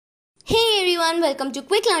everyone, welcome to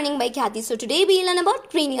Quick Learning by Khyati. So today we learn about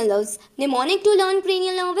cranial nerves. Mnemonic to learn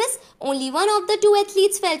cranial nerve is only one of the two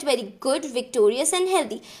athletes felt very good, victorious and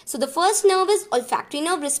healthy. So the first nerve is olfactory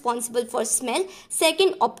nerve, responsible for smell.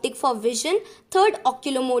 Second, optic for vision. Third,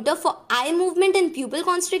 oculomotor for eye movement and pupil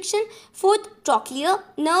constriction. Fourth, trochlear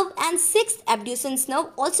nerve. And sixth, abducens nerve,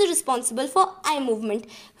 also responsible for eye movement.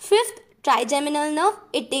 Fifth, trigeminal nerve.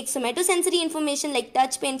 It takes somatosensory information like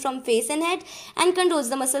touch, pain from face and head and controls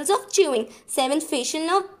the muscles of chewing. Seventh, facial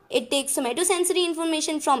nerve. It takes somatosensory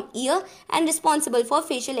information from ear and responsible for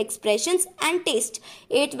facial expressions and taste.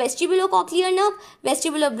 Eighth, vestibulo-cochlear nerve.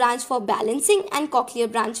 Vestibular branch for balancing and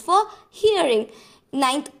cochlear branch for hearing.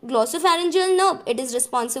 Ninth, glossopharyngeal nerve. It is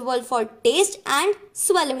responsible for taste and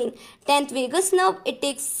swallowing. 10th, vagus nerve. It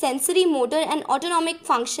takes sensory, motor and autonomic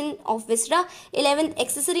function of viscera. 11th,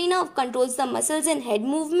 accessory nerve controls the muscles and head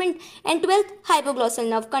movement. And 12th, hypoglossal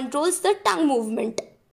nerve controls the tongue movement.